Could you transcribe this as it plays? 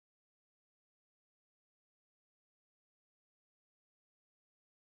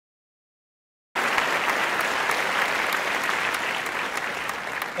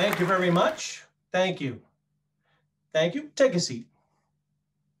Thank you very much. Thank you. Thank you. Take a seat.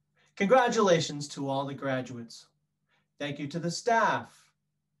 Congratulations to all the graduates. Thank you to the staff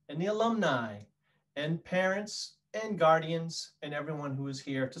and the alumni and parents and guardians and everyone who is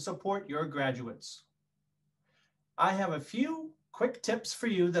here to support your graduates. I have a few quick tips for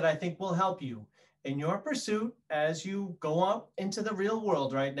you that I think will help you in your pursuit as you go out into the real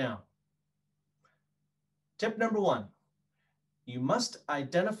world right now. Tip number one, you must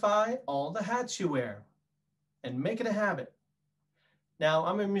identify all the hats you wear and make it a habit. Now,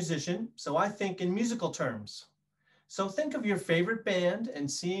 I'm a musician, so I think in musical terms. So think of your favorite band and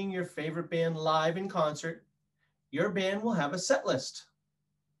seeing your favorite band live in concert. Your band will have a set list.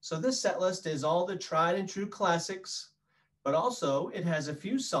 So this set list is all the tried and true classics, but also it has a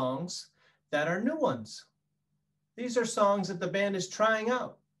few songs that are new ones. These are songs that the band is trying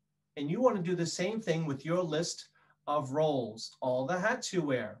out, and you want to do the same thing with your list of roles, all the hats you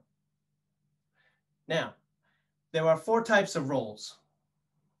wear. Now, there are 4 types of roles.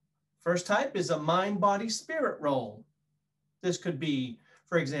 First type is a mind, body, spirit role. This could be,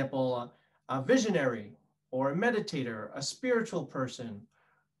 for example, a visionary or a meditator, a spiritual person,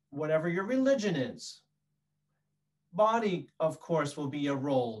 whatever your religion is. Body, of course, will be a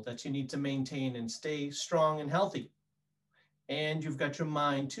role that you need to maintain and stay strong and healthy. And you've got your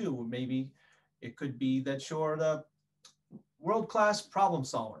mind too. Maybe it could be that you're the world-class problem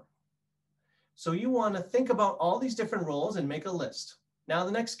solver. So you want to think about all these different roles and make a list. Now,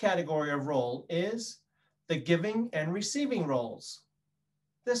 the next category of role is the giving and receiving roles.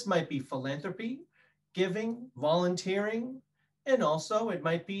 This might be philanthropy, giving, volunteering, and also it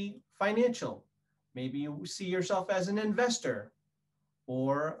might be financial. Maybe you see yourself as an investor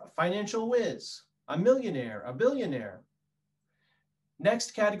or a financial whiz, a millionaire, a billionaire.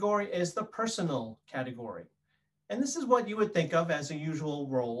 Next category is the personal category. And this is what you would think of as a usual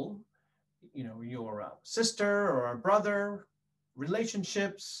role. You know, your sister or a brother,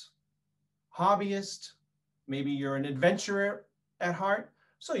 relationships, hobbyist, maybe you're an adventurer at heart,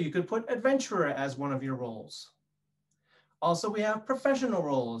 so you could put adventurer as one of your roles. Also, we have professional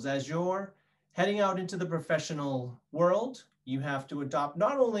roles. As you're heading out into the professional world, you have to adopt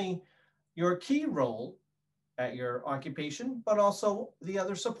not only your key role at your occupation, but also the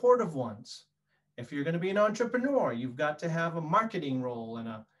other supportive ones. If you're going to be an entrepreneur, you've got to have a marketing role and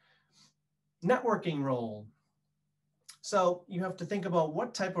a networking role. So you have to think about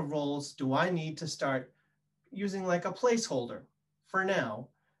what type of roles do I need to start using like a placeholder for now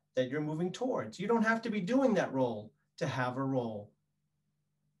that you're moving towards. You don't have to be doing that role to have a role.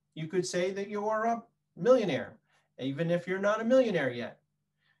 You could say that you're a millionaire, even if you're not a millionaire yet.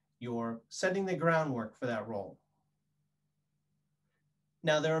 You're setting the groundwork for that role.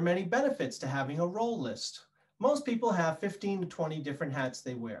 Now, there are many benefits to having a role list. Most people have 15 to 20 different hats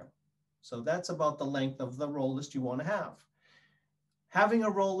they wear. So that's about the length of the role list you want to have. Having a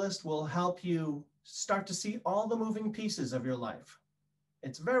role list will help you start to see all the moving pieces of your life.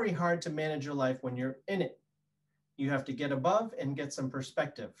 It's very hard to manage your life when you're in it. You have to get above and get some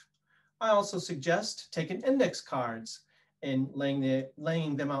perspective. I also suggest taking index cards and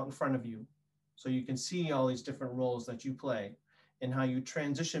laying them out in front of you so you can see all these different roles that you play and how you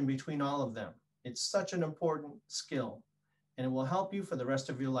transition between all of them. It's such an important skill, and it will help you for the rest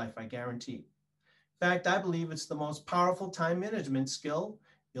of your life, I guarantee. In fact, I believe it's the most powerful time management skill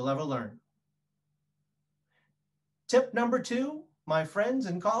you'll ever learn. Tip number 2, my friends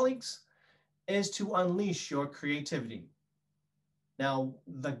and colleagues, is to unleash your creativity. Now,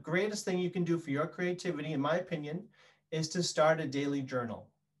 the greatest thing you can do for your creativity, in my opinion, is to start a daily journal.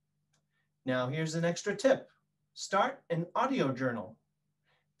 Now, here's an extra tip. Start an audio journal.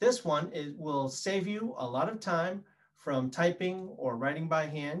 This one will save you a lot of time from typing or writing by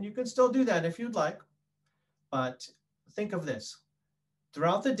hand. You can still do that if you'd like, but think of this.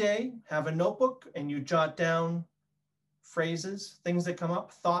 Throughout the day, have a notebook and you jot down phrases, things that come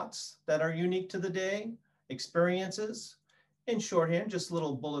up, thoughts that are unique to the day, experiences, in shorthand, just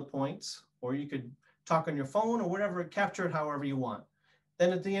little bullet points, or you could talk on your phone or whatever, capture it however you want.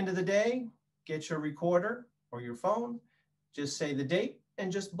 Then at the end of the day, get your recorder or your phone, just say the date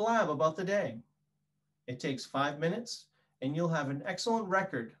and just blab about the day. It takes 5 minutes and you'll have an excellent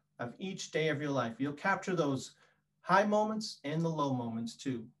record of each day of your life. You'll capture those high moments and the low moments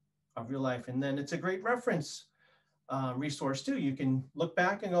too of your life. And then it's a great reference resource too. You can look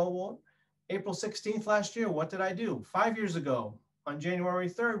back and go, well, April 16th last year, what did I do? 5 years ago on January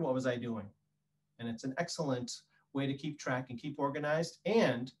 3rd, what was I doing? And it's an excellent way to keep track and keep organized.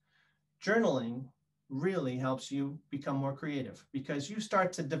 And journaling really helps you become more creative because you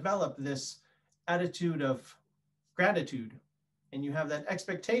start to develop this attitude of gratitude and you have that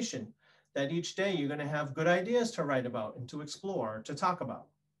expectation that each day you're going to have good ideas to write about and to explore, to talk about.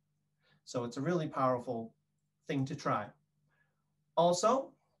 So it's a really powerful thing to try. Also,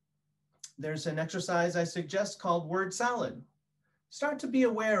 there's an exercise I suggest called word salad. Start to be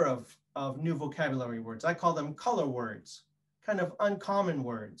aware of new vocabulary words. I call them color words, kind of uncommon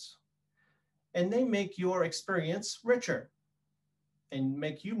words. And they make your experience richer and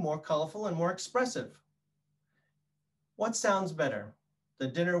make you more colorful and more expressive. What sounds better? The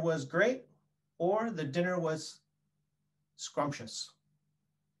dinner was great or the dinner was scrumptious?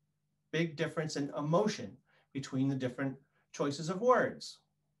 Big difference in emotion between the different choices of words.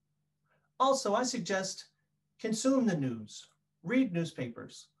 Also, I suggest consume the news, read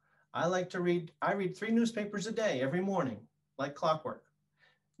newspapers. I read 3 newspapers a day every morning, like clockwork.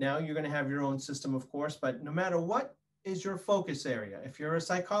 Now you're going to have your own system, of course, but no matter what is your focus area, if you're a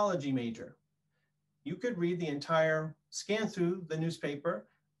psychology major, you could read the entire, scan through the newspaper,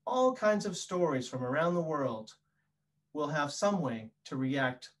 all kinds of stories from around the world will have some way to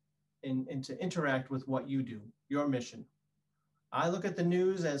react and to interact with what you do, your mission. I look at the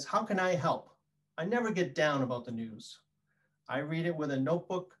news as how can I help? I never get down about the news. I read it with a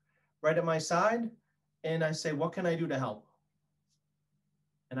notebook right at my side and I say, what can I do to help?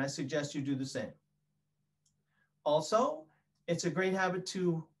 And I suggest you do the same. Also, it's a great habit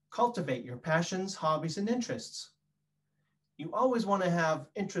to cultivate your passions, hobbies, and interests. You always want to have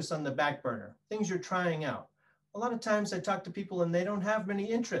interests on the back burner, things you're trying out. A lot of times I talk to people and they don't have many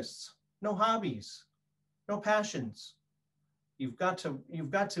interests, no hobbies, no passions. You've got to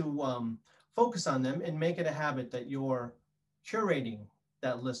focus on them and make it a habit that you're curating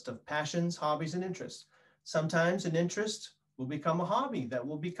that list of passions, hobbies, and interests. Sometimes an interest will become a hobby that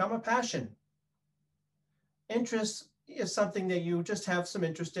will become a passion. Interest is something that you just have some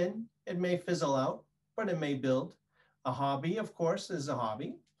interest in. It may fizzle out, but it may build. A hobby, of course, is a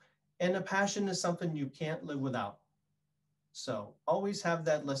hobby. And a passion is something you can't live without. So always have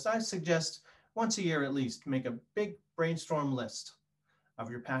that list. I suggest once a year at least, make a big brainstorm list of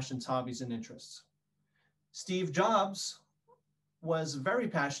your passions, hobbies, and interests. Steve Jobs was very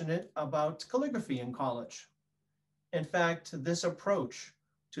passionate about calligraphy in college. In fact, this approach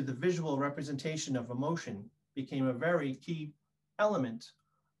to the visual representation of emotion became a very key element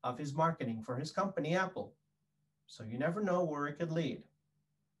of his marketing for his company, Apple. So you never know where it could lead.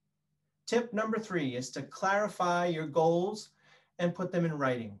 Tip number 3 is to clarify your goals and put them in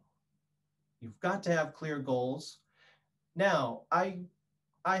writing. You've got to have clear goals. Now, I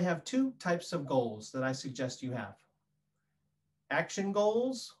have 2 types of goals that I suggest you have. Action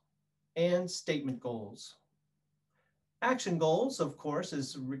goals and statement goals. Action goals, of course,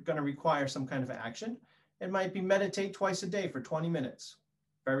 is going to require some kind of action. It might be meditate twice a day for 20 minutes.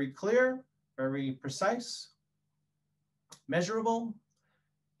 Very clear, very precise, measurable,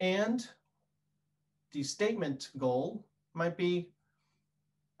 and the statement goal might be,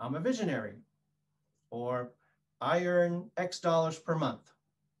 I'm a visionary, or I earn X dollars per month.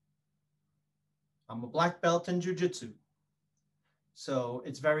 I'm a black belt in jiu-jitsu. So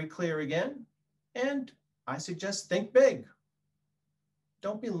it's very clear again, and I suggest think big.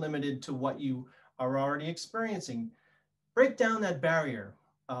 Don't be limited to what you are already experiencing. Break down that barrier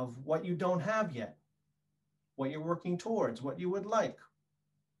of what you don't have yet, what you're working towards, what you would like,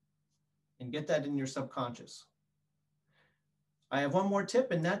 and get that in your subconscious. I have one more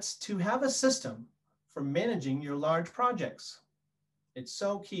tip, and that's to have a system for managing your large projects. It's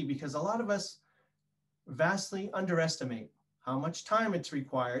so key because a lot of us vastly underestimate how much time it's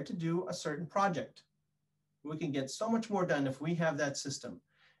required to do a certain project. We can get so much more done if we have that system.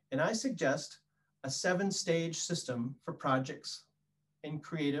 And I suggest a 7-stage system for projects and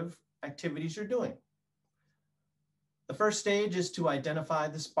creative activities you're doing. The first stage is to identify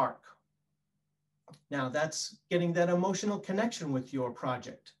the spark. Now that's getting that emotional connection with your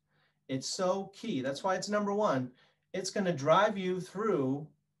project. It's so key. That's why it's number 1. It's going to drive you through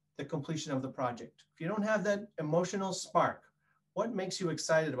the completion of the project. If you don't have that emotional spark, what makes you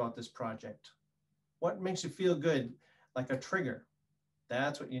excited about this project? What makes you feel good, like a trigger?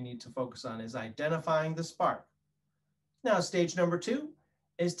 That's what you need to focus on, is identifying the spark. Now, stage number 2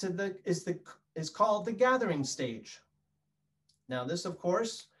 is called the gathering stage. Now, this, of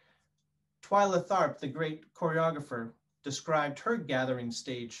course, Twyla Tharp, the great choreographer, described her gathering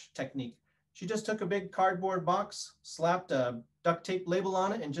stage technique. She just took a big cardboard box, slapped a duct tape label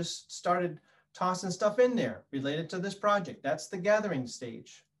on it, and just started tossing stuff in there related to this project. That's the gathering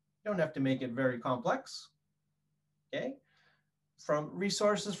stage. You don't have to make it very complex, okay? From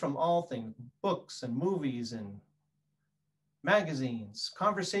resources from all things, books and movies and magazines,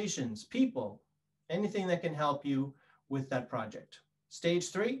 conversations, people, anything that can help you with that project.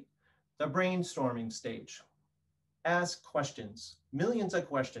 Stage 3, the brainstorming stage. Ask questions, millions of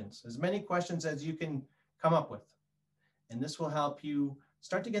questions, as many questions as you can come up with. And this will help you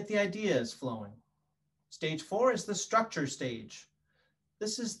start to get the ideas flowing. Stage 4 is the structure stage.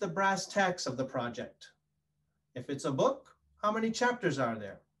 This is the brass tacks of the project. If it's a book, how many chapters are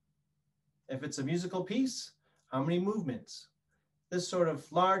there? If it's a musical piece, how many movements? This sort of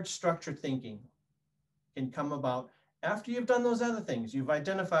large structure thinking can come about after you've done those other things. You've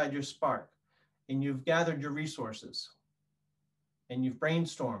identified your spark and you've gathered your resources and you've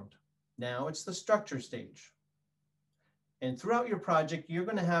brainstormed. Now it's the structure stage. And throughout your project, you're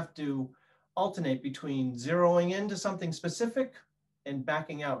going to have to alternate between zeroing into something specific and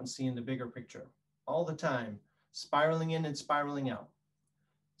backing out and seeing the bigger picture all the time, spiraling in and spiraling out.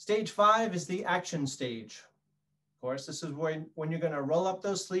 Stage 5 is the action stage. Of course, this is when you're going to roll up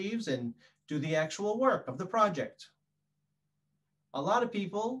those sleeves and do the actual work of the project. A lot of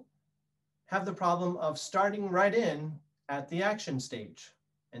people have the problem of starting right in at the action stage,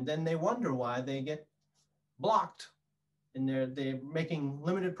 and then they wonder why they get blocked and they're making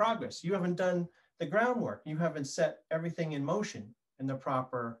limited progress. You haven't done the groundwork. You haven't set everything in motion in the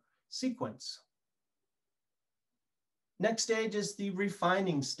proper sequence. Next stage is the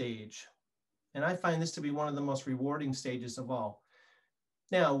refining stage. And I find this to be one of the most rewarding stages of all.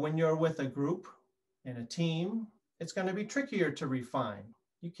 Now, when you're with a group and a team, it's going to be trickier to refine.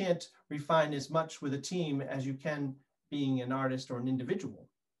 You can't refine as much with a team as you can being an artist or an individual.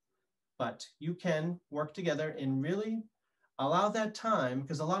 But you can work together and really allow that time,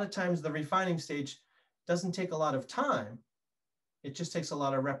 because a lot of times the refining stage doesn't take a lot of time. It just takes a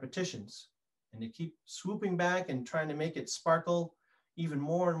lot of repetitions. And you keep swooping back and trying to make it sparkle even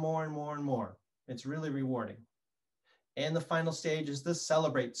more and more and more and more. It's really rewarding. And the final stage is the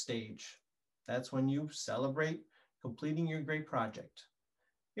celebrate stage. That's when you celebrate completing your great project.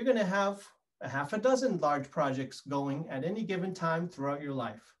 You're going to have a half a dozen large projects going at any given time throughout your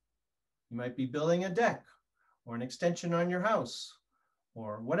life. You might be building a deck or an extension on your house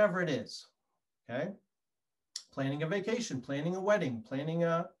or whatever it is, okay? Planning a vacation, planning a wedding, planning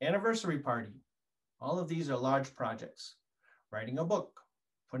an anniversary party. All of these are large projects. Writing a book,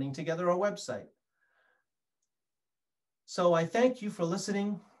 putting together a website. So I thank you for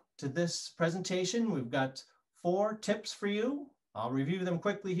listening to this presentation. We've got 4 tips for you. I'll review them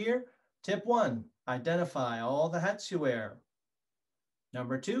quickly here. Tip 1, identify all the hats you wear.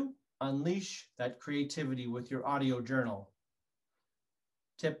 Number 2, unleash that creativity with your audio journal.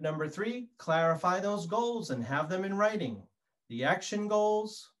 Tip number 3, clarify those goals and have them in writing. The action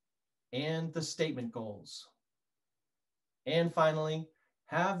goals and the statement goals. And finally,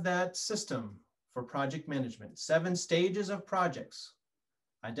 have that system for project management. 7 stages of projects.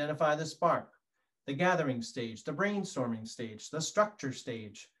 Identify the spark, the gathering stage, the brainstorming stage, the structure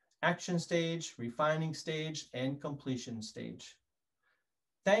stage, action stage, refining stage, and completion stage.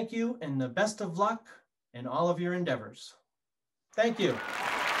 Thank you and the best of luck in all of your endeavors. Thank you.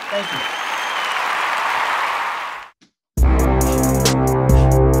 Thank you.